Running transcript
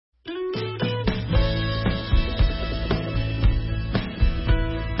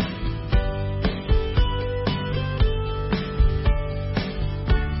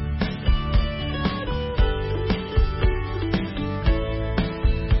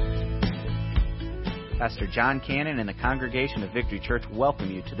Pastor Jon Cannon and the congregation of Victory Church welcome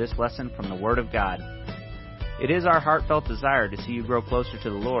you to this lesson from the Word of God. It is our heartfelt desire to see you grow closer to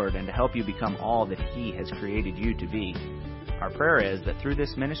the Lord and to help you become all that He has created you to be. Our prayer is that through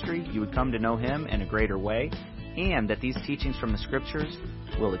this ministry you would come to know Him in a greater way, and that these teachings from the Scriptures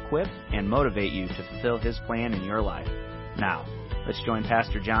will equip and motivate you to fulfill His plan in your life. Now, let's join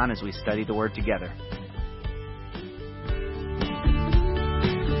Pastor Jon as we study the Word together.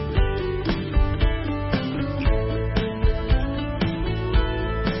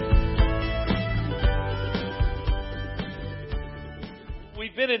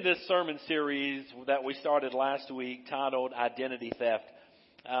 We've been in this sermon series that we started last week titled Identity Theft.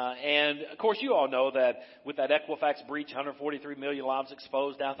 And, of course, you all know that with that Equifax breach, 143 million lives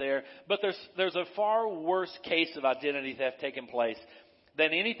exposed out there. But there's a far worse case of identity theft taking place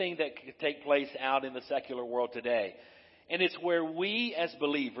than anything that could take place out in the secular world today. And it's where we as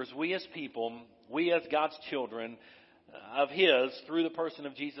believers, we as people, we as God's children of His, through the person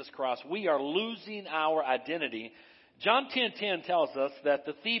of Jesus Christ, we are losing our identity. John 10:10 tells us that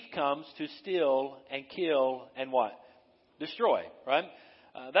the thief comes to steal and kill and what? Destroy, right?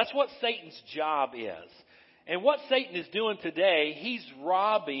 That's what Satan's job is. And what Satan is doing today, he's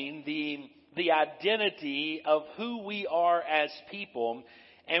robbing the identity of who we are as people,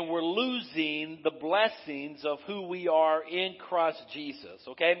 and we're losing the blessings of who we are in Christ Jesus,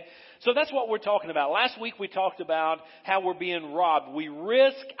 okay? So that's what we're talking about. Last week we talked about how we're being robbed. We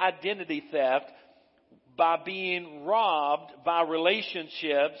risk identity theft by being robbed by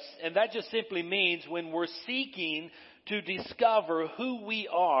relationships, and that just simply means when we're seeking to discover who we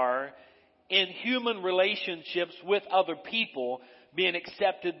are in human relationships with other people, being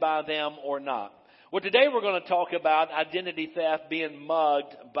accepted by them or not. Well, today we're going to talk about identity theft being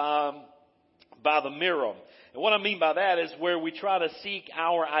mugged by the mirror. And what I mean by that is where we try to seek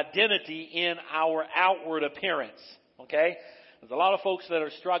our identity in our outward appearance, okay? There's a lot of folks that are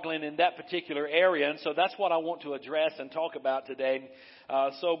struggling in that particular area, and so that's what I want to address and talk about today.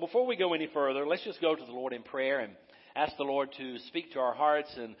 So before we go any further, let's just go to the Lord in prayer and ask the Lord to speak to our hearts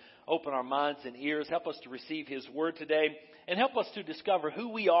and open our minds and ears. Help us to receive His Word today and help us to discover who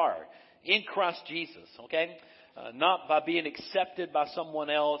we are in Christ Jesus, okay? Not by being accepted by someone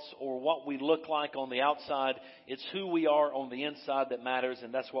else or what we look like on the outside. It's who we are on the inside that matters,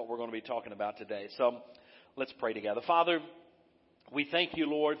 and that's what we're going to be talking about today. So let's pray together. Father, we thank you,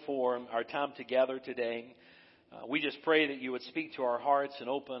 Lord, for our time together today. We just pray that you would speak to our hearts and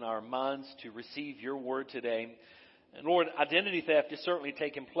open our minds to receive your word today. And Lord, identity theft is certainly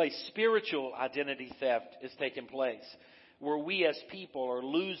taking place. Spiritual identity theft is taking place, where we as people are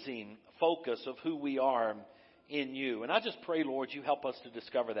losing focus of who we are in you. And I just pray, Lord, you help us to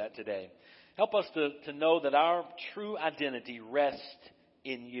discover that today. Help us to know that our true identity rests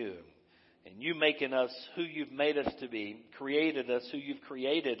in you. And you making us who you've made us to be, created us who you've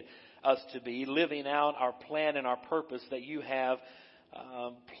created us to be, living out our plan and our purpose that you have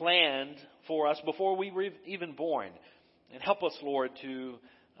planned for us before we were even born. And help us, Lord, to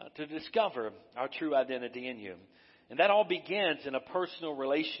discover our true identity in you. And that all begins in a personal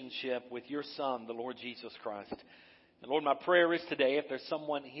relationship with your Son, the Lord Jesus Christ. And Lord, my prayer is today, if there's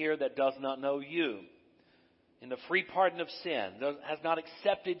someone here that does not know you, in the free pardon of sin, has not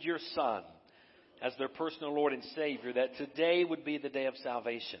accepted your Son as their personal Lord and Savior, that today would be the day of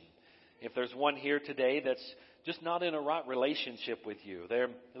salvation. If there's one here today that's just not in a right relationship with you,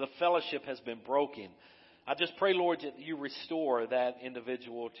 the fellowship has been broken, I just pray, Lord, that you restore that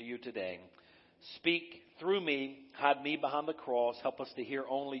individual to you today. Speak through me, hide me behind the cross, help us to hear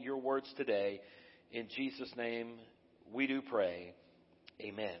only your words today. In Jesus' name we do pray.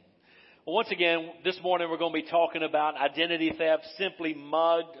 Amen. Well, once again, this morning we're going to be talking about identity theft, simply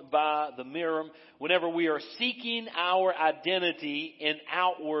mugged by the mirror, whenever we are seeking our identity in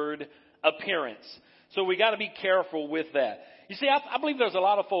outward appearance. So we got to be careful with that. You see, I believe there's a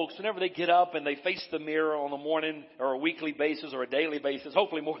lot of folks, whenever they get up and they face the mirror on a morning or a weekly basis or a daily basis,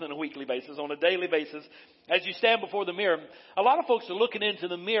 hopefully more than a weekly basis, on a daily basis, as you stand before the mirror, a lot of folks are looking into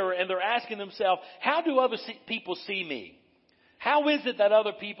the mirror and they're asking themselves, how do other people see me? How is it that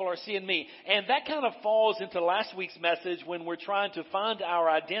other people are seeing me? And that kind of falls into last week's message when we're trying to find our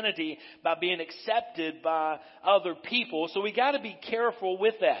identity by being accepted by other people. So we got to be careful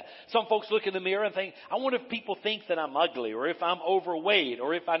with that. Some folks look in the mirror and think, I wonder if people think that I'm ugly, or if I'm overweight,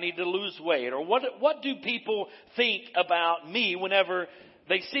 or if I need to lose weight, or what do people think about me whenever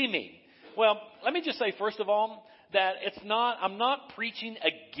they see me? Well, let me just say, first of all, that I'm not preaching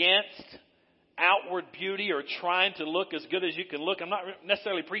against outward beauty or trying to look as good as you can look. I'm not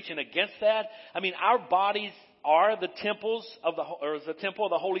necessarily preaching against that. I mean, our bodies are the the temple of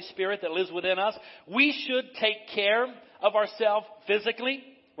the Holy Spirit that lives within us. We should take care of ourselves physically,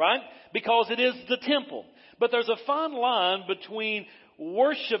 right? Because it is the temple. But there's a fine line between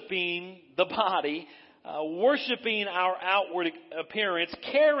worshiping the body, worshiping our outward appearance,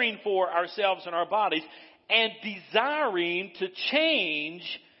 caring for ourselves and our bodies, and desiring to change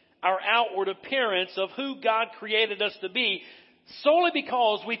our outward appearance of who God created us to be, solely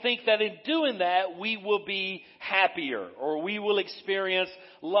because we think that in doing that we will be happier, or we will experience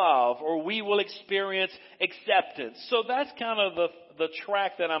love, or we will experience acceptance. So that's kind of the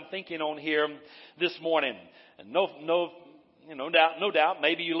track that I'm thinking on here this morning. And no doubt,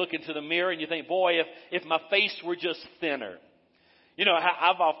 maybe you look into the mirror and you think, boy, if my face were just thinner. You know,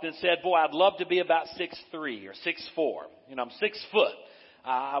 I've often said, boy, I'd love to be about 6'3" or 6'4". You know, I'm 6 foot.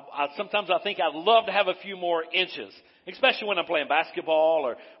 Sometimes I think I'd love to have a few more inches, especially when I'm playing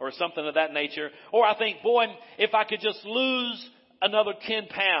basketball or something of that nature. Or I think, boy, if I could just lose another 10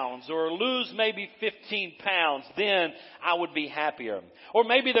 pounds or lose maybe 15 pounds, then I would be happier. Or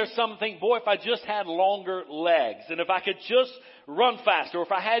maybe there's something, boy, if I just had longer legs, and if I could just run faster, or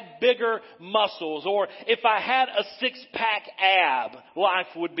if I had bigger muscles, or if I had a six-pack ab, life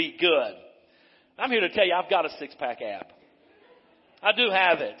would be good. I'm here to tell you, I've got a six-pack ab. I do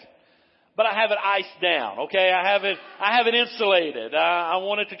have it. But I have it iced down, okay? I have it insulated. I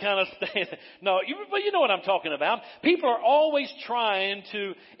want it to kind of stay. But you know what I'm talking about. People are always trying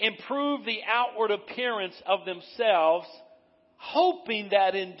to improve the outward appearance of themselves, hoping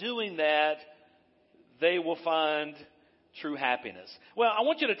that in doing that, they will find true happiness. Well, I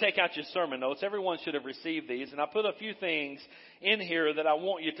want you to take out your sermon notes. Everyone should have received these. And I put a few things in here that I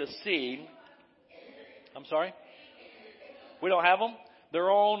want you to see. I'm sorry? We don't have them? They're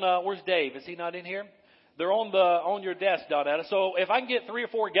on, where's Dave? Is he not in here? They're on your desk, Donetta. So if I can get 3 or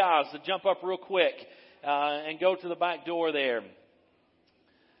 4 guys to jump up real quick, and go to the back door there.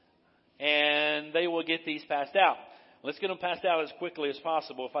 And they will get these passed out. Let's get them passed out as quickly as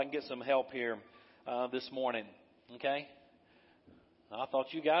possible if I can get some help here, this morning. Okay? I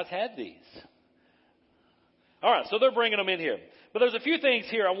thought you guys had these. All right, so they're bringing them in here. But there's a few things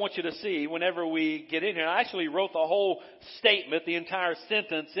here I want you to see whenever we get in here. I actually wrote the whole statement, the entire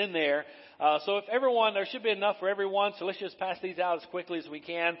sentence in there. So if everyone, there should be enough for everyone. So let's just pass these out as quickly as we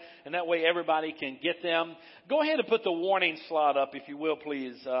can. And that way everybody can get them. Go ahead and put the warning slide up, if you will,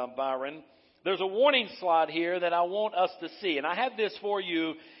 please, Byron. There's a warning slide here that I want us to see. And I have this for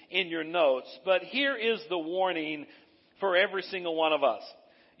you in your notes. But here is the warning for every single one of us.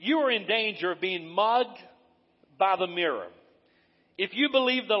 You are in danger of being mugged by the mirror if you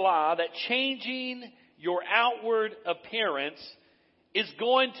believe the lie that changing your outward appearance is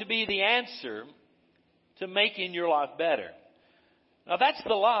going to be the answer to making your life better. Now that's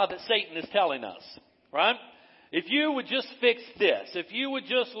the lie that Satan is telling us, right? If you would just fix this, if you would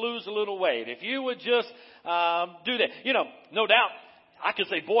just lose a little weight, if you would just do that, no doubt I could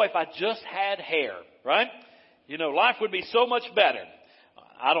say, boy, if I just had hair, right? Life would be so much better.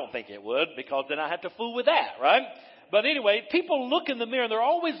 I don't think it would, because then I have to fool with that, right? But anyway, people look in the mirror and they're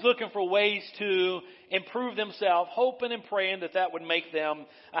always looking for ways to improve themselves, hoping and praying that would make them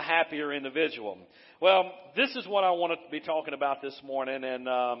a happier individual. Well, this is what I want to be talking about this morning. And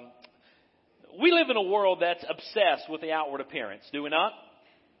we live in a world that's obsessed with the outward appearance, do we not?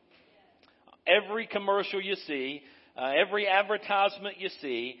 Every commercial you see, every advertisement you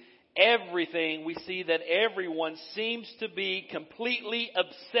see, everything we see, that everyone seems to be completely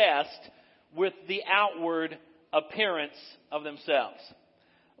obsessed with the outward appearance of themselves.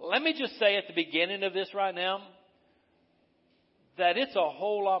 Let me just say at the beginning of this right now that it's a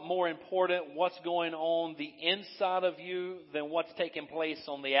whole lot more important what's going on the inside of you than what's taking place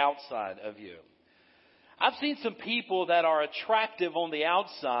on the outside of you. I've seen some people that are attractive on the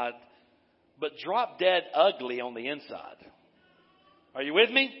outside but drop dead ugly on the inside. Are you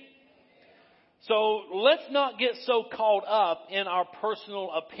with me? So let's not get so caught up in our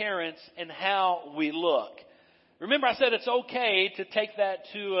personal appearance and how we look. Remember, I said it's okay to take that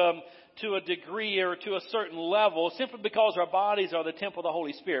to a degree or to a certain level simply because our bodies are the temple of the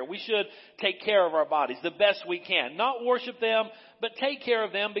Holy Spirit. We should take care of our bodies the best we can. Not worship them, but take care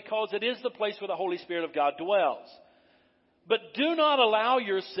of them because it is the place where the Holy Spirit of God dwells. But do not allow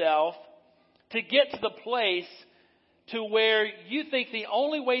yourself to get to the place to where you think the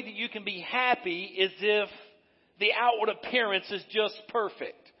only way that you can be happy is if the outward appearance is just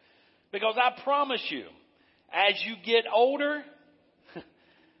perfect. Because I promise you, as you get older,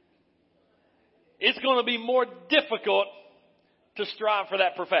 it's going to be more difficult to strive for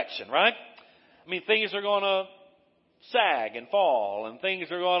that perfection, right? I mean, things are going to sag and fall, and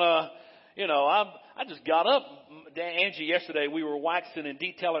things are going to, I just got up. Angie, yesterday, we were waxing and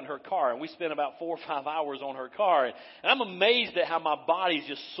detailing her car, and we spent about 4 or 5 hours on her car. And I'm amazed at how my body's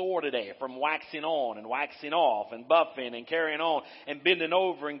just sore today from waxing on and waxing off and buffing and carrying on and bending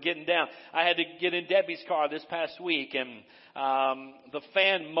over and getting down. I had to get in Debbie's car this past week, and the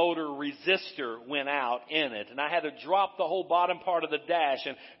fan motor resistor went out in it. And I had to drop the whole bottom part of the dash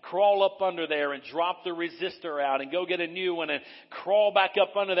and crawl up under there and drop the resistor out and go get a new one and crawl back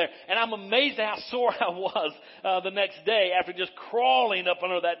up under there. And I'm amazed at how sore I was the next day after just crawling up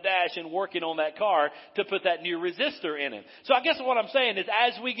under that dash and working on that car to put that new resistor in it. So I guess what I'm saying is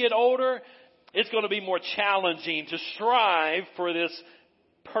as we get older, it's going to be more challenging to strive for this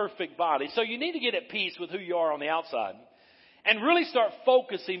perfect body. So you need to get at peace with who you are on the outside and really start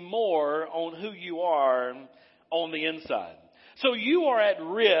focusing more on who you are on the inside. So you are at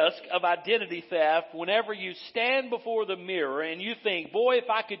risk of identity theft whenever you stand before the mirror and you think, boy, if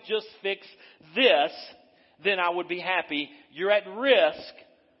I could just fix this, then I would be happy. You're at risk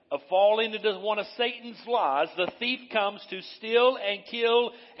of falling into one of Satan's lies. The thief comes to steal and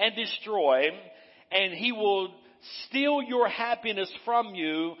kill and destroy, and he will steal your happiness from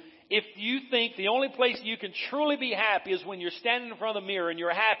you if you think the only place you can truly be happy is when you're standing in front of the mirror and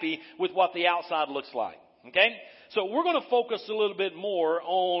you're happy with what the outside looks like. Okay? So we're going to focus a little bit more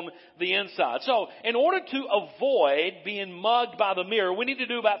on the inside. So in order to avoid being mugged by the mirror, we need to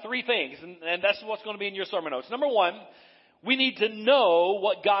do about 3 things. And that's what's going to be in your sermon notes. Number 1, we need to know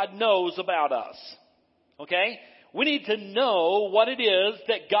what God knows about us. Okay? We need to know what it is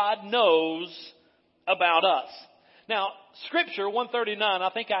that God knows about us. Now, Scripture 139, I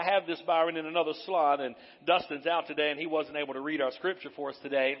think I have this, Byron, in another slide, and Dustin's out today, and he wasn't able to read our Scripture for us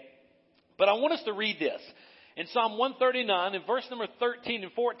today. But I want us to read this. In Psalm 139, in verse number 13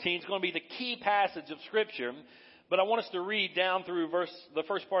 and 14, is going to be the key passage of Scripture. But I want us to read down through the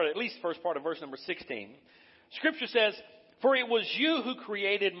first part of verse number 16. Scripture says, "For it was you who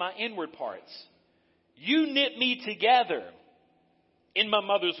created my inward parts. You knit me together in my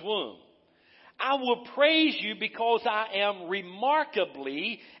mother's womb. I will praise you because I am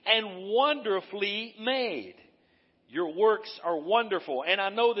remarkably and wonderfully made. Your works are wonderful, and I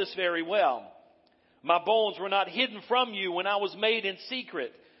know this very well. My bones were not hidden from you when I was made in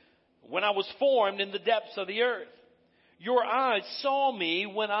secret, when I was formed in the depths of the earth. Your eyes saw me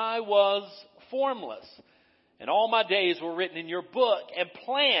when I was formless, and all my days were written in your book and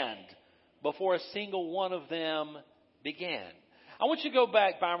planned before a single one of them began." I want you to go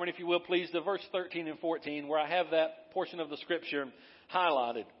back, Byron, if you will, please, to verse 13 and 14, where I have that portion of the Scripture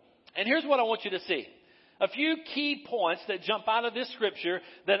highlighted. And here's what I want you to see. A few key points that jump out of this Scripture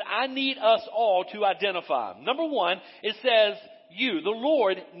that I need us all to identify. Number 1, it says, the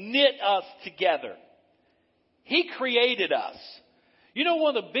Lord, knit us together. He created us. You know,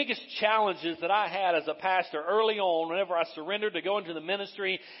 one of the biggest challenges that I had as a pastor early on, whenever I surrendered to go into the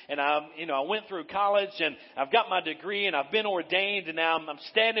ministry, and I went through college, and I've got my degree, and I've been ordained, and now I'm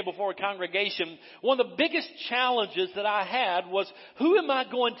standing before a congregation. One of the biggest challenges that I had was, who am I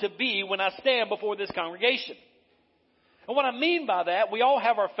going to be when I stand before this congregation? And what I mean by that, we all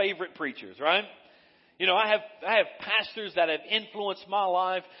have our favorite preachers, right? You know, I have pastors that have influenced my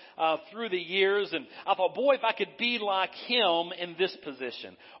life through the years, and I thought, boy, if I could be like him in this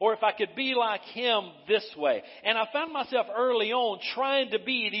position, or if I could be like him this way. And I found myself early on trying to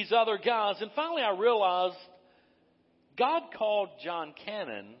be these other guys, and finally I realized God called John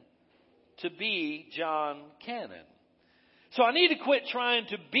Cannon to be John Cannon. So I need to quit trying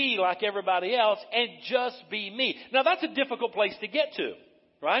to be like everybody else and just be me. Now that's a difficult place to get to,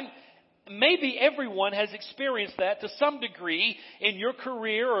 right? Maybe everyone has experienced that to some degree in your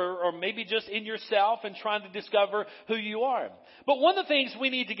career or maybe just in yourself and trying to discover who you are. But one of the things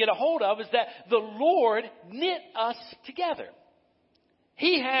we need to get a hold of is that the Lord knit us together.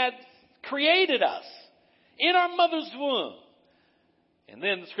 He had created us in our mother's womb. And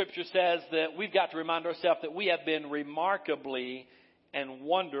then the Scripture says that we've got to remind ourselves that we have been remarkably and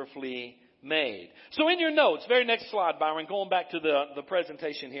wonderfully made. So in your notes, very next slide, Byron, going back to the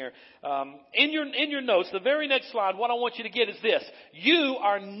presentation here. In your notes, the very next slide, what I want you to get is this. You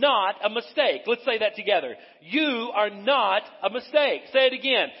are not a mistake. Let's say that together. You are not a mistake. Say it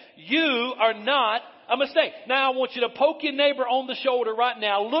again. You are not a mistake. Now I want you to poke your neighbor on the shoulder right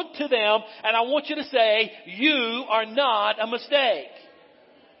now. Look to them, and I want you to say, you are not a mistake.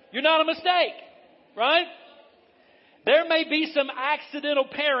 You're not a mistake. Right? There may be some accidental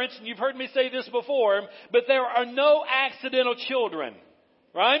parents, and you've heard me say this before, but there are no accidental children,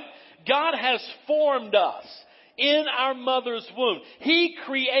 right? God has formed us in our mother's womb. He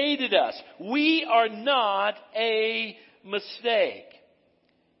created us. We are not a mistake.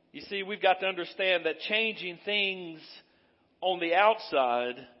 You see, we've got to understand that changing things on the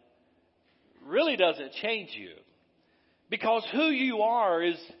outside really doesn't change you. Because who you are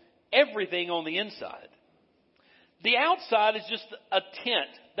is everything on the inside. The outside is just a tent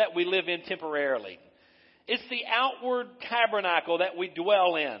that we live in temporarily. It's the outward tabernacle that we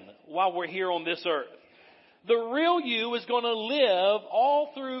dwell in while we're here on this earth. The real you is going to live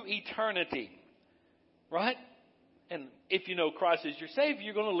all through eternity. Right? And if you know Christ as your Savior,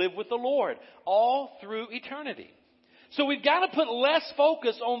 you're going to live with the Lord all through eternity. So we've got to put less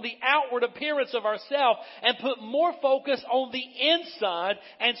focus on the outward appearance of ourselves and put more focus on the inside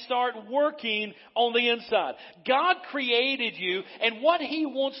and start working on the inside. God created you, and what He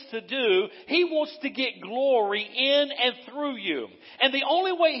wants to do, He wants to get glory in and through you. And the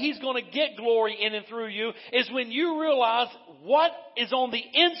only way He's going to get glory in and through you is when you realize what is on the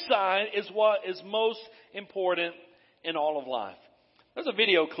inside is what is most important in all of life. There's a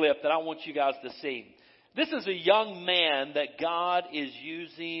video clip that I want you guys to see. This is a young man that God is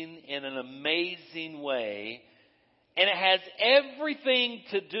using in an amazing way, and it has everything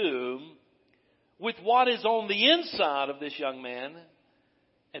to do with what is on the inside of this young man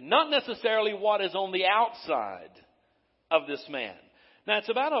and not necessarily what is on the outside of this man. Now, it's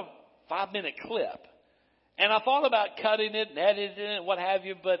about a 5-minute clip, and I thought about cutting it and editing it, what have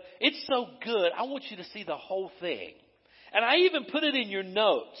you, but it's so good, I want you to see the whole thing. And I even put it in your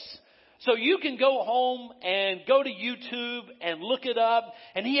notes. So you can go home and go to YouTube and look it up.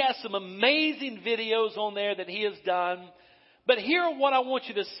 And he has some amazing videos on there that he has done. But here what I want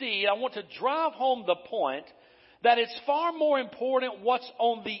you to see, I want to drive home the point that it's far more important what's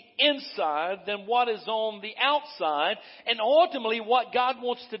on the inside than what is on the outside. And ultimately what God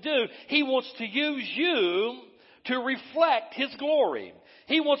wants to do, He wants to use you to reflect His glory.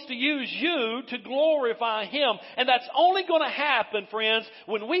 He wants to use you to glorify Him. And that's only going to happen, friends,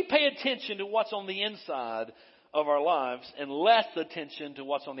 when we pay attention to what's on the inside of our lives and less attention to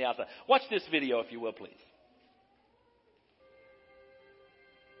what's on the outside. Watch this video, if you will, please.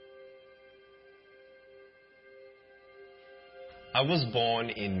 I was born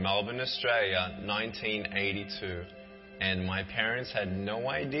in Melbourne, Australia, 1982, and my parents had no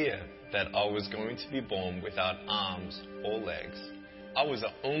idea that I was going to be born without arms or legs. I was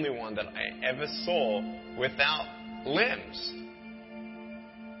the only one that I ever saw without limbs.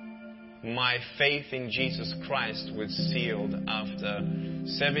 My faith in Jesus Christ was sealed after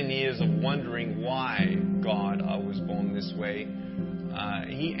 7 years of wondering why, God, I was born this way.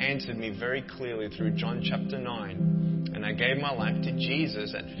 He answered me very clearly through John chapter 9. And I gave my life to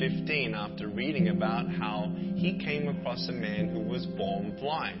Jesus at 15 after reading about how He came across a man who was born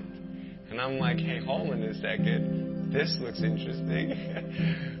blind. And I'm like, hey, hold on a second. This looks interesting.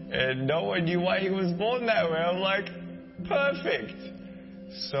 And no one knew why he was born that way. I'm like, perfect.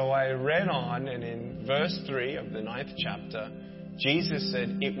 So I read on, and in verse 3 of the 9th chapter, Jesus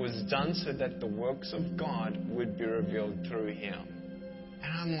said, it was done so that the works of God would be revealed through Him.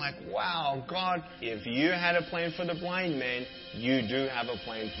 And I'm like, wow, God, if you had a plan for the blind man, you do have a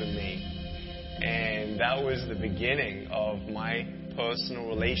plan for me. And that was the beginning of my personal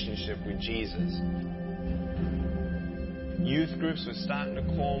relationship with Jesus. Youth groups were starting to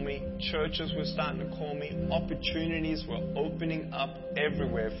call me. Churches were starting to call me. Opportunities were opening up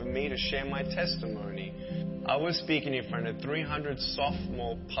everywhere for me to share my testimony. I was speaking in front of 300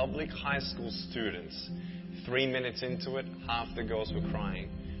 sophomore public high school students. 3 minutes into it, half the girls were crying.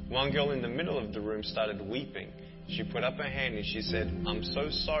 One girl in the middle of the room started weeping. She put up her hand and she said, I'm so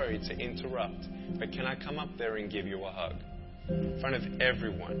sorry to interrupt, but can I come up there and give you a hug? In front of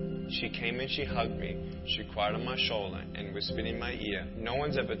everyone, she came and she hugged me. She cried on my shoulder and whispered in my ear, no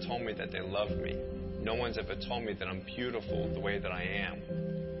one's ever told me that they love me. No one's ever told me that I'm beautiful the way that I am.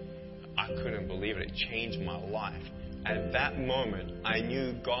 I couldn't believe it. It changed my life. At that moment, I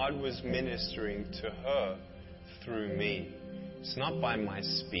knew God was ministering to her through me. It's not by my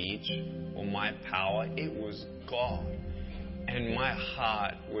speech or my power. It was God. And my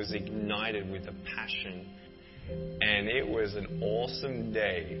heart was ignited with a passion. And it was an awesome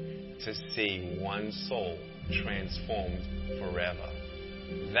day to see one soul transformed forever.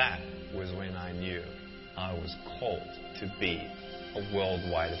 That was when I knew I was called to be a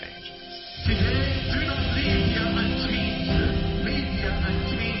worldwide evangelist. Today, do not leave here unchanged. Leave here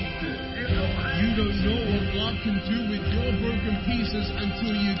unchanged. You don't know what God can do with your broken pieces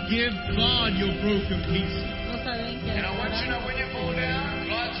until you give God your broken pieces. And I want you to know when you fall down,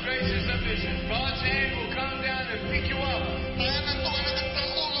 God's grace is sufficient. God's hand will come down and pick you up. And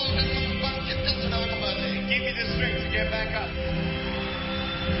give you the strength to get back up.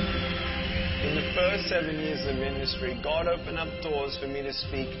 In the first first 7 years of ministry, God opened up doors for me to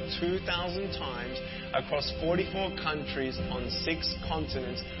speak 2,000 times across 44 countries on 6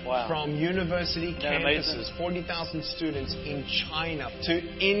 continents. Wow. From university Isn't that campuses, amazing? 40,000 students in China, to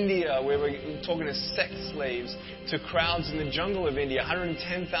India, where we're talking to sex slaves, to crowds in the jungle of India,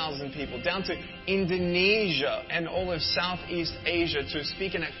 110,000 people, down to Indonesia and all of Southeast Asia, to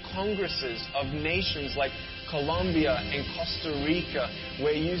speaking at congresses of nations like Colombia and Costa Rica,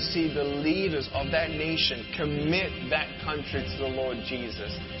 where you see the leaders of that nation commit that country to the Lord Jesus.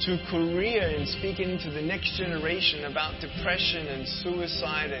 To Korea and speaking to the next generation about depression and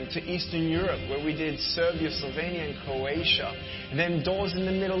suicide, and to Eastern Europe, where we did Serbia, Slovenia, and Croatia. And then doors in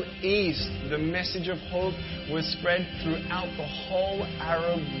the Middle East. The message of hope was spread throughout the whole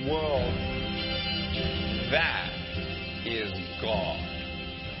Arab world. That is God.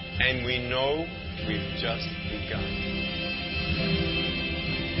 And we know we've just begun.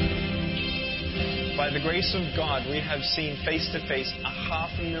 By the grace of God, we have seen face to face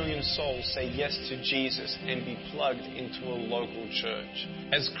 500,000 souls say yes to Jesus and be plugged into a local church.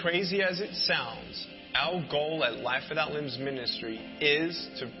 As crazy as it sounds, our goal at Life Without Limbs Ministry is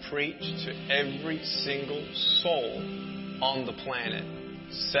to preach to every single soul on the planet.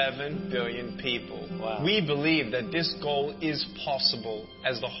 7 billion people. Wow. We believe that this goal is possible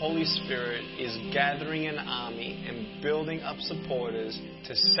as the Holy Spirit is gathering an army and building up supporters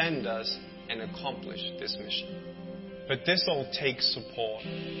to send us and accomplish this mission. But this all takes support.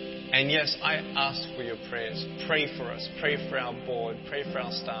 And yes, I ask for your prayers. Pray for us. Pray for our board. Pray for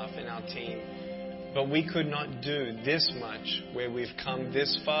our staff and our team. But we could not do this much where we've come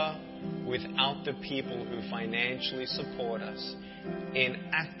this far without the people who financially support us in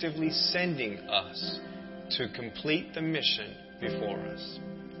actively sending us to complete the mission before us.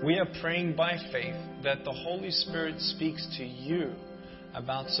 We are praying by faith that the Holy Spirit speaks to you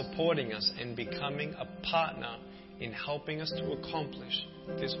about supporting us and becoming a partner in helping us to accomplish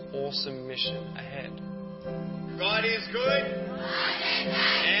this awesome mission ahead. God is good.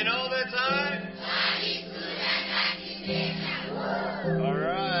 And all the time. All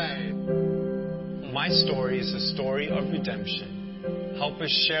right. My story is a story of redemption. Help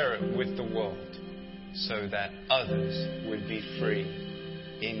us share it with the world so that others would be free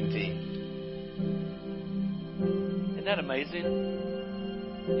indeed. Isn't that amazing?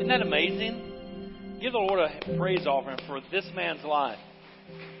 Isn't that amazing? Give the Lord a praise offering for this man's life.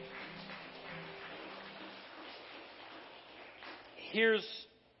 Here's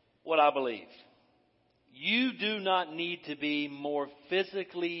what I believe. You do not need to be more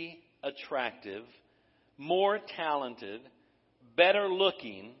physically attractive, more talented, better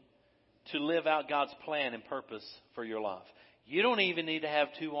looking to live out God's plan and purpose for your life. You don't even need to have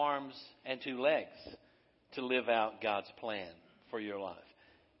 2 arms and 2 legs to live out God's plan for your life.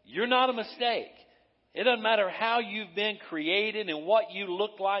 You're not a mistake. It doesn't matter how you've been created and what you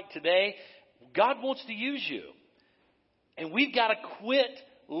look like today. God wants to use you. And we've got to quit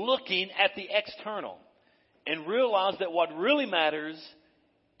looking at the external and realize that what really matters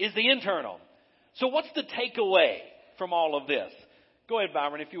is the internal. So what's the takeaway from all of this? Go ahead,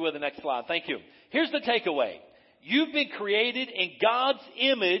 Byron, if you will, the next slide. Thank you. Here's the takeaway. You've been created in God's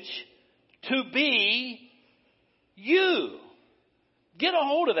image to be you. Get a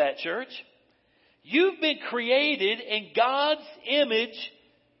hold of that, church. You've been created in God's image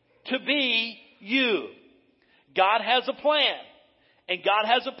to be you. God has a plan and God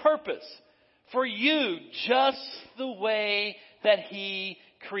has a purpose for you just the way that He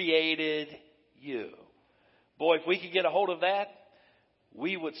created you. Boy, if we could get a hold of that,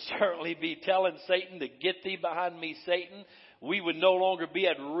 we would certainly be telling Satan to get thee behind me, Satan. We would no longer be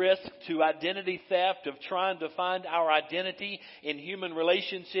at risk to identity theft of trying to find our identity in human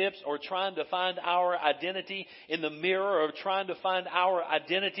relationships or trying to find our identity in the mirror or trying to find our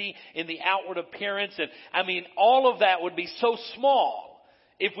identity in the outward appearance. And I mean, all of that would be so small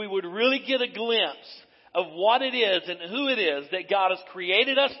if we would really get a glimpse of what it is and who it is that God has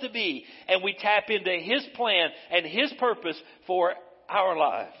created us to be, and we tap into His plan and His purpose for our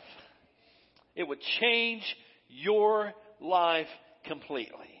life. It would change your life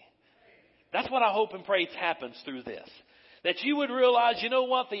completely. That's what I hope and pray happens through this. That you would realize, you know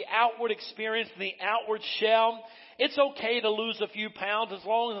what, the outward experience, the outward shell, it's okay to lose a few pounds as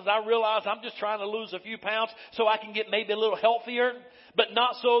long as I realize I'm just trying to lose a few pounds so I can get maybe a little healthier, but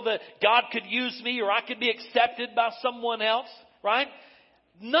not so that God could use me or I could be accepted by someone else, right?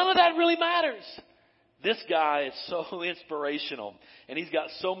 None of that really matters. This guy is so inspirational, and he's got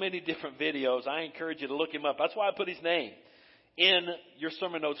so many different videos. I encourage you to look him up. That's why I put his name in your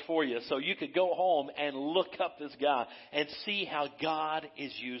sermon notes for you, so you could go home and look up this guy and see how God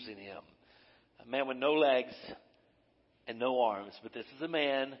is using him. A man with no legs and no arms. But this is a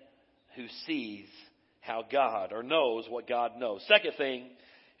man who sees how God, or knows what God knows. Second thing,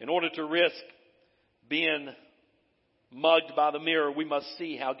 in order to risk being mugged by the mirror, we must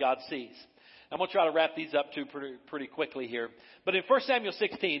see how God sees. I'm going to try to wrap these up too pretty quickly here. But in 1 Samuel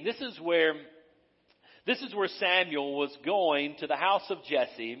 16, this is where Samuel was going to the house of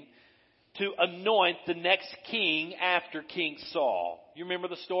Jesse to anoint the next king after King Saul. You remember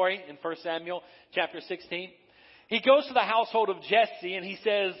the story in 1 Samuel chapter 16? He goes to the household of Jesse and he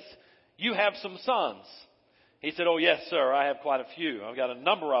says, "You have some sons." He said, "Oh, yes, sir. I have quite a few. I've got a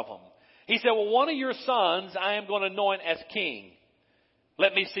number of them." He said, "Well, one of your sons I am going to anoint as king.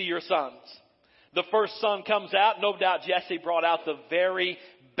 Let me see your sons." The first son comes out. No doubt Jesse brought out the very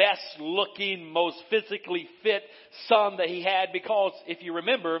best looking, most physically fit son that he had, because if you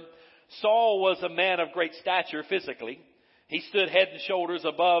remember, Saul was a man of great stature physically. He stood head and shoulders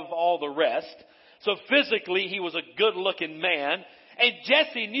above all the rest. So physically, he was a good looking man. And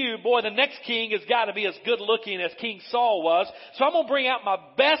Jesse knew, boy, the next king has got to be as good looking as King Saul was. So I'm going to bring out my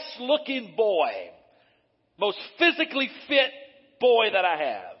best looking boy, most physically fit boy that I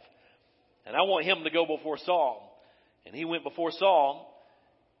have. And I want him to go before Saul. And he went before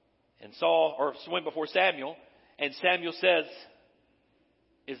went before Samuel. And Samuel says,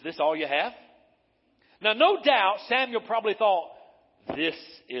 "Is this all you have?" Now, no doubt Samuel probably thought, this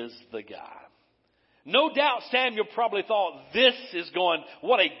is the guy. No doubt Samuel probably thought,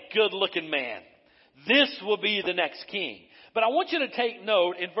 what a good looking man. This will be the next king. But I want you to take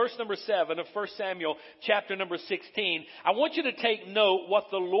note in verse number 7 of 1 Samuel chapter number 16. I want you to take note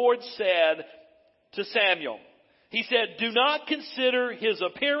what the Lord said to Samuel. He said, "Do not consider his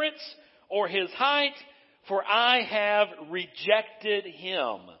appearance or his height, for I have rejected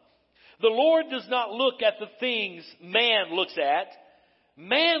him." The Lord does not look at the things man looks at.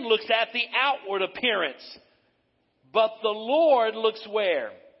 Man looks at the outward appearance. But the Lord looks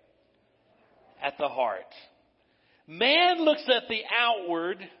where? At the heart. Man looks at the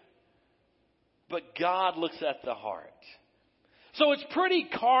outward, but God looks at the heart. So it's pretty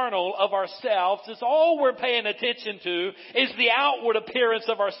carnal of ourselves. It's all we're paying attention to is the outward appearance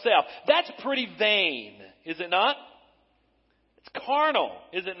of ourselves. That's pretty vain, is it not? It's carnal,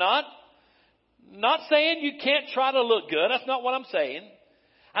 is it not? Not saying you can't try to look good. That's not what I'm saying.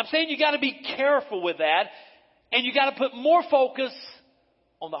 I'm saying you got to be careful with that, and you got to put more focus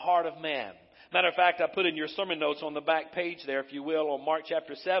on the heart of man. Matter of fact, I put in your sermon notes on the back page there, if you will, on Mark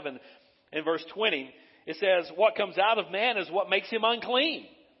chapter 7 and verse 20. It says, "What comes out of man is what makes him unclean.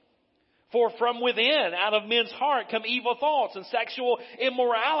 For from within, out of men's heart, come evil thoughts and sexual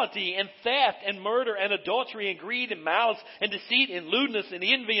immorality and theft and murder and adultery and greed and malice and deceit and lewdness and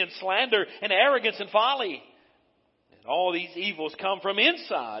envy and slander and arrogance and folly. And all these evils come from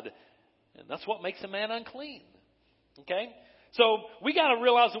inside. And that's what makes a man unclean." Okay? So we got to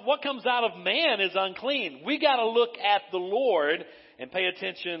realize that what comes out of man is unclean. We got to look at the Lord and pay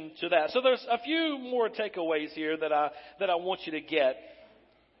attention to that. So there's a few more takeaways here that I want you to get.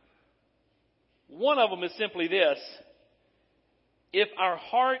 One of them is simply this: if our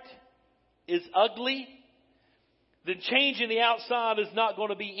heart is ugly, then changing the outside is not going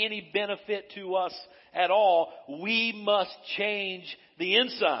to be any benefit to us at all. We must change the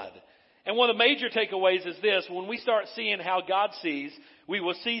inside. And one of the major takeaways is this: when we start seeing how God sees, we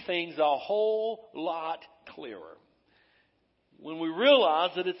will see things a whole lot clearer. When we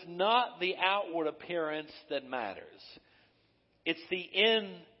realize that it's not the outward appearance that matters. It's the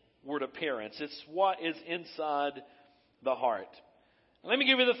inward appearance. It's what is inside the heart. Let me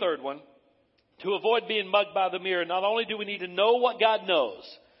give you the third one. To avoid being mugged by the mirror, not only do we need to know what God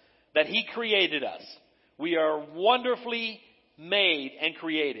knows, that He created us. We are wonderfully made and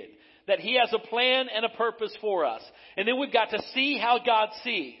created. That He has a plan and a purpose for us. And then we've got to see how God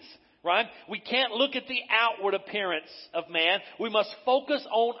sees. Right? We can't look at the outward appearance of man. We must focus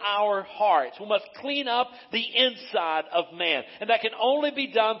on our hearts. We must clean up the inside of man. And that can only be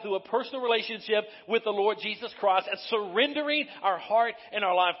done through a personal relationship with the Lord Jesus Christ and surrendering our heart and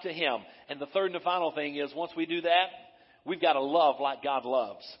our life to Him. And the third and the final thing is, once we do that, we've got to love like God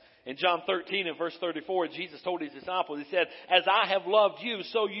loves. In John 13 and verse 34, Jesus told His disciples, He said, "As I have loved you,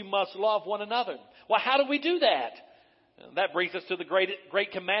 so you must love one another." Well, how do we do that? That brings us to the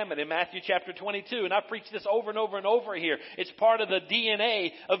great commandment in Matthew chapter 22. And I've preached this over and over and over here. It's part of the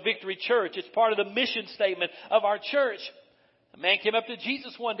DNA of Victory Church. It's part of the mission statement of our church. A man came up to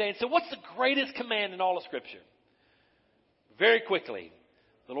Jesus one day and said, "What's the greatest command in all of Scripture?" Very quickly,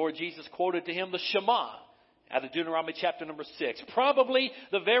 the Lord Jesus quoted to him the Shema out of Deuteronomy chapter number 6. Probably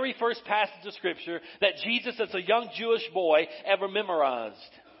the very first passage of Scripture that Jesus as a young Jewish boy ever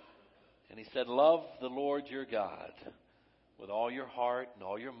memorized. And he said, love the Lord your God with all your heart and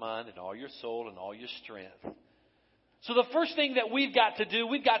all your mind and all your soul and all your strength. So the first thing that we've got to do,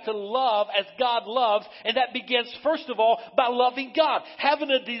 we've got to love as God loves. And that begins, first of all, by loving God.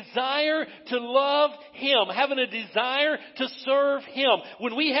 Having a desire to love Him. Having a desire to serve Him.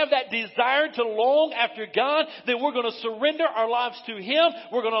 When we have that desire to long after God, then we're going to surrender our lives to Him.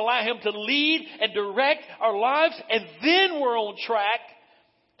 We're going to allow Him to lead and direct our lives. And then we're on track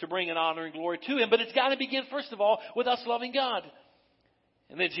to bring an honor and glory to Him. But it's got to begin, first of all, with us loving God.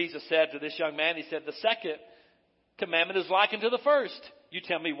 And then Jesus said to this young man, He said, the second commandment is likened to the first. You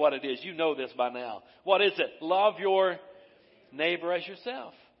tell me what it is. You know this by now. What is it? Love your neighbor as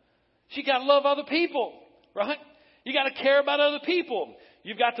yourself. So you got to love other people, right? You got to care about other people.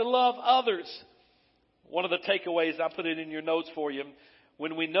 You've got to love others. One of the takeaways, I put it in your notes for you.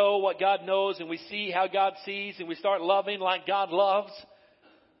 When we know what God knows and we see how God sees and we start loving like God loves,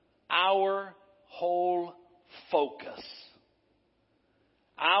 our whole focus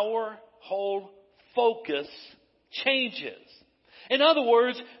changes. In other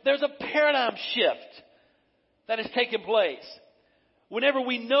words, there's a paradigm shift that has taken place. Whenever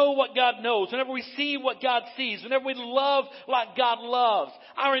we know what God knows, whenever we see what God sees, whenever we love like God loves,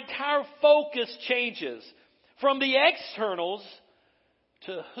 our entire focus changes from the externals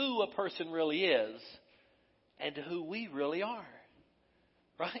to who a person really is and to who we really are.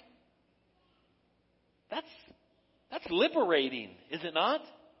 Right? That's liberating, is it not?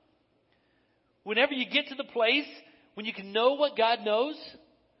 Whenever you get to the place when you can know what God knows,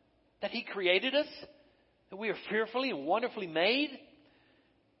 that He created us, that we are fearfully and wonderfully made,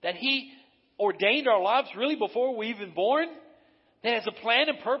 that He ordained our lives really before we even born, that has a plan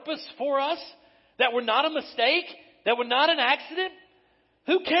and purpose for us, that we're not a mistake, that we're not an accident.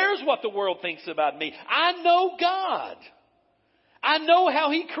 Who cares what the world thinks about me? I know God. I know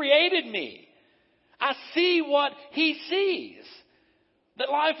how He created me. I see what He sees. That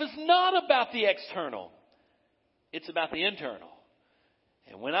life is not about the external. It's about the internal.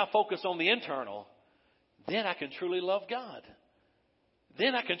 And when I focus on the internal, then I can truly love God.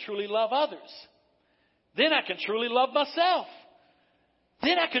 Then I can truly love others. Then I can truly love myself.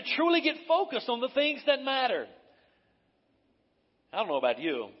 Then I can truly get focused on the things that matter. I don't know about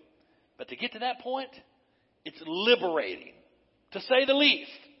you, but to get to that point, it's liberating, to say the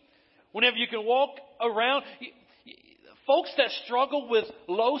least. Whenever you can walk around, folks that struggle with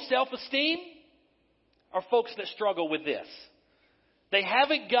low self-esteem are folks that struggle with this. They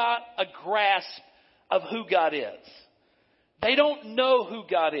haven't got a grasp of who God is. They don't know who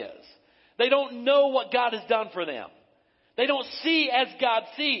God is. They don't know what God has done for them. They don't see as God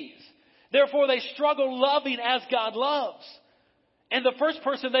sees. Therefore, they struggle loving as God loves. And the first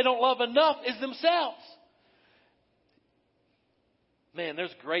person they don't love enough is themselves. Man,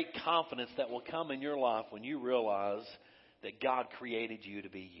 there's great confidence that will come in your life when you realize that God created you to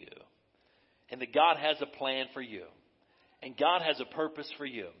be you. And that God has a plan for you. And God has a purpose for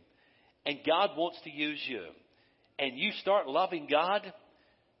you. And God wants to use you. And you start loving God.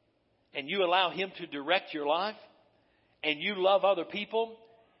 And you allow Him to direct your life. And you love other people.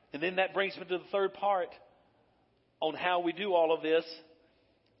 And then that brings me to the third part on how we do all of this.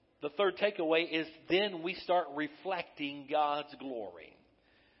 The third takeaway is then we start reflecting God's glory.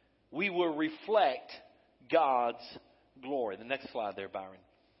 We will reflect God's glory. The next slide there, Byron.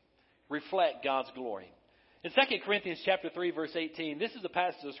 Reflect God's glory. In 2 Corinthians chapter 3, verse 18, this is a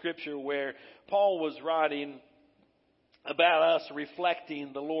passage of Scripture where Paul was writing about us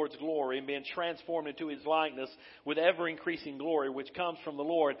reflecting the Lord's glory and being transformed into His likeness with ever-increasing glory, which comes from the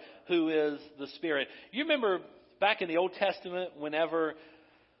Lord, who is the Spirit. You remember back in the Old Testament, whenever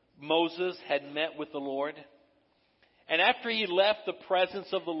Moses had met with the Lord, and after he left the presence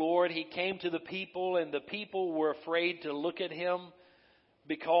of the Lord, he came to the people, and the people were afraid to look at him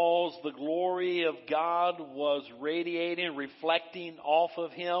because the glory of God was radiating, reflecting off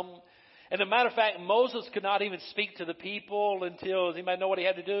of him. And as a matter of fact, Moses could not even speak to the people until, does anybody know what he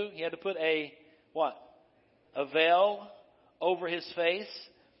had to do? He had to put a veil over his face,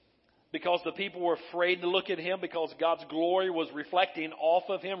 because the people were afraid to look at him, because God's glory was reflecting off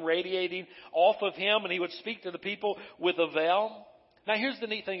of him, radiating off of him, and he would speak to the people with a veil. Now here's the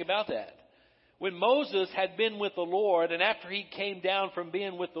neat thing about that. When Moses had been with the Lord, and after he came down from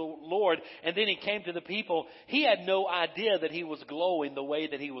being with the Lord, and then he came to the people, he had no idea that he was glowing the way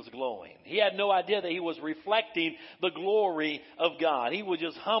that he was glowing. He had no idea that he was reflecting the glory of God. He was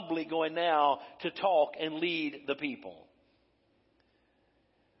just humbly going now to talk and lead the people.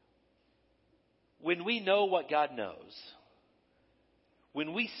 When we know what God knows,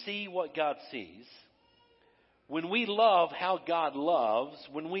 when we see what God sees, when we love how God loves,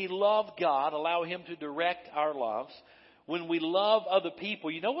 when we love God, allow Him to direct our lives, when we love other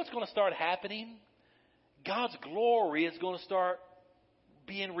people, you know what's going to start happening? God's glory is going to start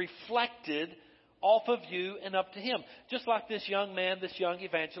being reflected off of you and up to Him. Just like this young man, this young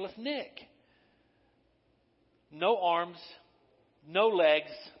evangelist, Nick. No arms, no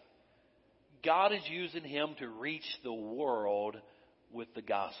legs. God is using him to reach the world with the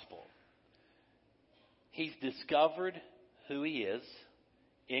gospel. He's discovered who he is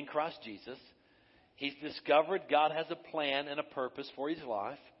in Christ Jesus. He's discovered God has a plan and a purpose for his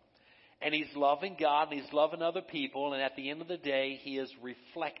life. And he's loving God and he's loving other people. And at the end of the day, he is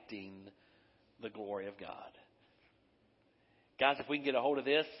reflecting the glory of God. Guys, if we can get a hold of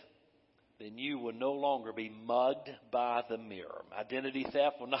this, then you will no longer be mugged by the mirror. Identity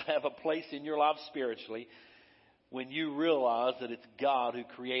theft will not have a place in your life spiritually when you realize that it's God who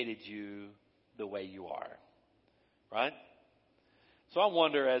created you the way you are. Right? So I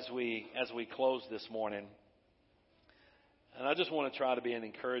wonder as we close this morning, and I just want to try to be an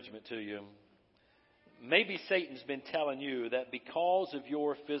encouragement to you. Maybe Satan's been telling you that because of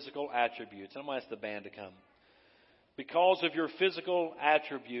your physical attributes, I'm going to ask the band to come. Because of your physical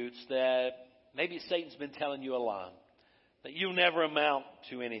attributes, that maybe Satan's been telling you a lie, that you'll never amount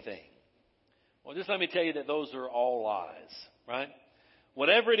to anything. Well, just let me tell you that those are all lies, right?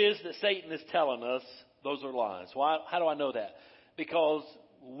 Whatever it is that Satan is telling us, those are lies. Why? How do I know that? Because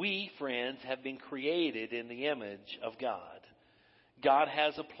we, friends, have been created in the image of God. God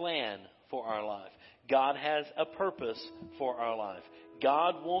has a plan for our life. God has a purpose for our life.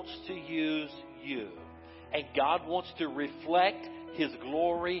 God wants to use you. And God wants to reflect His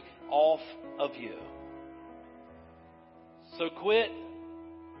glory off of you. So quit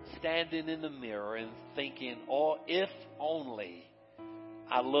standing in the mirror and thinking, oh, if only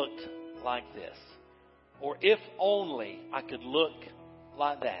I looked like this. Or if only I could look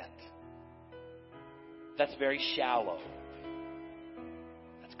like that. That's very shallow.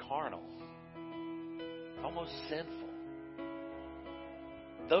 That's carnal. Almost sinful.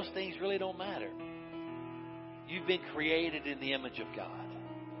 Those things really don't matter. You've been created in the image of God.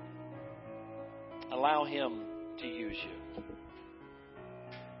 Allow Him to use you.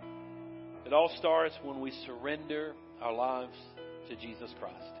 It all starts when we surrender our lives to Jesus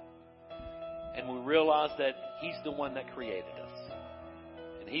Christ. And we realize that He's the one that created us.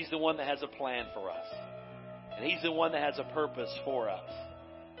 And He's the one that has a plan for us. And He's the one that has a purpose for us.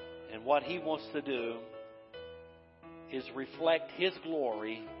 And what He wants to do is reflect His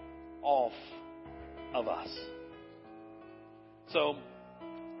glory off of us. So,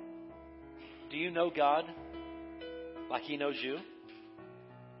 do you know God like He knows you?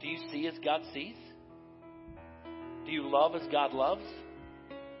 Do you see as God sees? Do you love as God loves?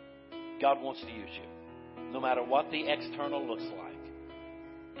 God wants to use you. No matter what the external looks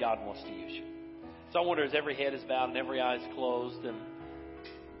like, God wants to use you. So I wonder, as every head is bowed and every eye is closed, and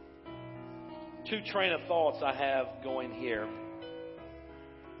two train of thoughts I have going here.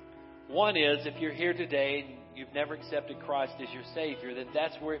 One is, if you're here today and you've never accepted Christ as your Savior, then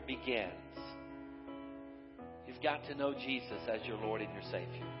that's where it begins. You've got to know Jesus as your Lord and your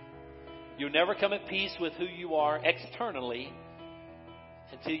Savior. You'll never come at peace with who you are externally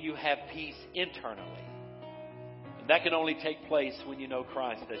until you have peace internally. And that can only take place when you know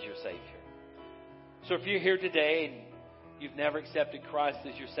Christ as your Savior. So if you're here today and you've never accepted Christ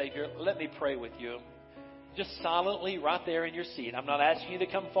as your Savior, let me pray with you. Just silently right there in your seat. I'm not asking you to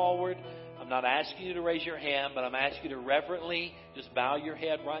come forward. I'm not asking you to raise your hand, but I'm asking you to reverently just bow your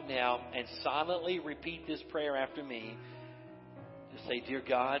head right now and silently repeat this prayer after me. Just say, Dear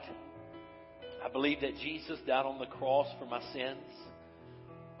God, I believe that Jesus died on the cross for my sins.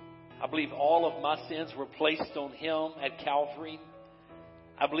 I believe all of my sins were placed on Him at Calvary.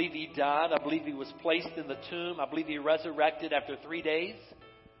 I believe He died. I believe He was placed in the tomb. I believe He resurrected after 3 days.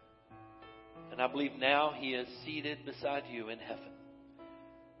 And I believe now He is seated beside you in heaven.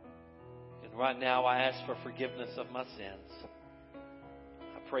 And right now I ask for forgiveness of my sins.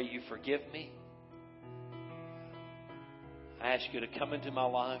 I pray you forgive me. I ask you to come into my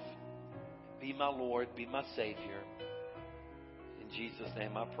life. Be my Lord. Be my Savior. In Jesus'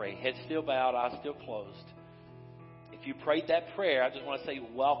 name I pray. Head still bowed. Eyes still closed. If you prayed that prayer, I just want to say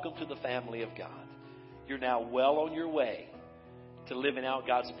welcome to the family of God. You're now well on your way to living out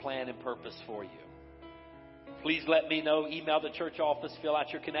God's plan and purpose for you. Please let me know. Email the church office. Fill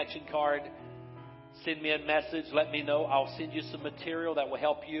out your connection card. Send me a message. Let me know. I'll send you some material that will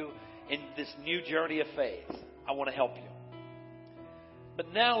help you in this new journey of faith. I want to help you.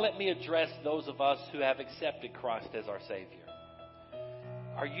 But now let me address those of us who have accepted Christ as our Savior.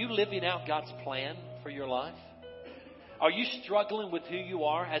 Are you living out God's plan for your life? Are you struggling with who you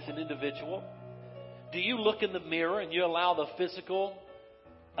are as an individual? Do you look in the mirror and you allow the physical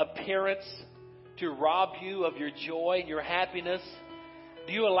appearance to rob you of your joy and your happiness?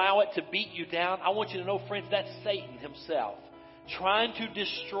 Do you allow it to beat you down? I want you to know, friends, that's Satan himself trying to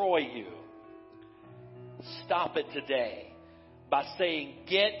destroy you. Stop it today by saying,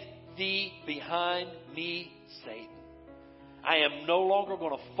 "Get thee behind me, Satan." I am no longer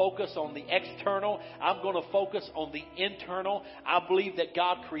going to focus on the external. I'm going to focus on the internal. I believe that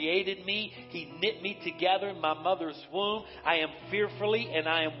God created me. He knit me together in my mother's womb. I am fearfully and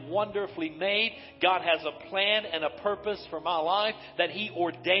I am wonderfully made. God has a plan and a purpose for my life that He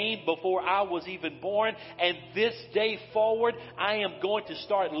ordained before I was even born. And this day forward, I am going to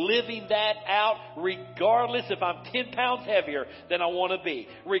start living that out regardless if I'm 10 pounds heavier than I want to be.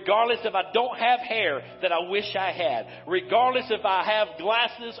 Regardless if I don't have hair that I wish I had. Regardless if I have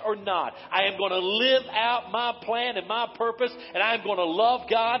glasses or not. I am going to live out my plan and my purpose, and I'm going to love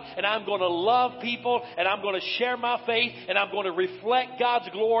God, and I'm going to love people, and I'm going to share my faith, and I'm going to reflect God's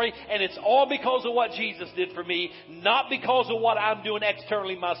glory, and it's all because of what Jesus did for me, not because of what I'm doing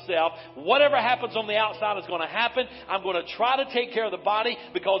externally myself. Whatever happens on the outside is going to happen. I'm going to try to take care of the body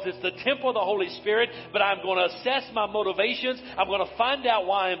because it's the temple of the Holy Spirit, but I'm going to assess my motivations. I'm going to find out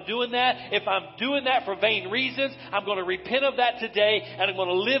why I'm doing that. If I'm doing that for vain reasons, I'm going to repent of that today, and I'm going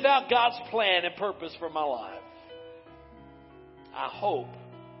to live out God's plan and purpose for my life. I hope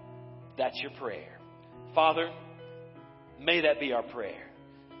that's your prayer. Father, may that be our prayer.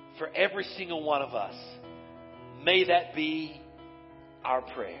 For every single one of us, may that be our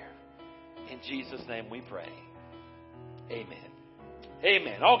prayer. In Jesus' name we pray. Amen.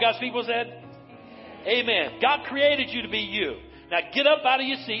 Amen. All God's people said? Amen. God created you to be you. Now get up out of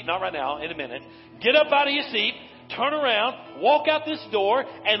your seat. Not right now, in a minute. Get up out of your seat. Turn around, walk out this door,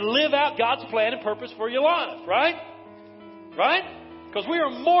 and live out God's plan and purpose for your life. Right? Right? Because we are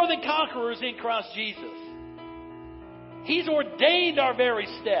more than conquerors in Christ Jesus. He's ordained our very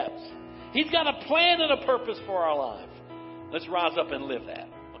steps. He's got a plan and a purpose for our life. Let's rise up and live that.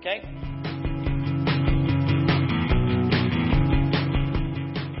 Okay?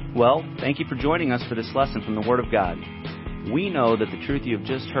 Well, thank you for joining us for this lesson from the Word of God. We know that the truth you have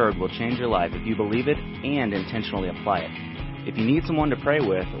just heard will change your life if you believe it and intentionally apply it. If you need someone to pray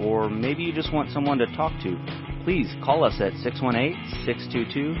with, or maybe you just want someone to talk to, please call us at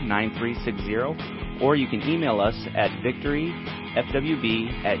 618-622-9360, or you can email us at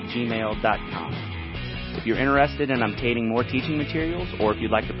victoryfwb@gmail.com. If you're interested in obtaining more teaching materials, or if you'd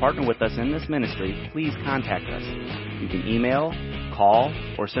like to partner with us in this ministry, please contact us. You can email, call,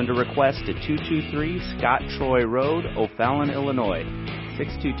 or send a request to 223 Scott Troy Road, O'Fallon, Illinois,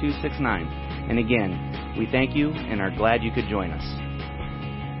 62269. And again, we thank you and are glad you could join us.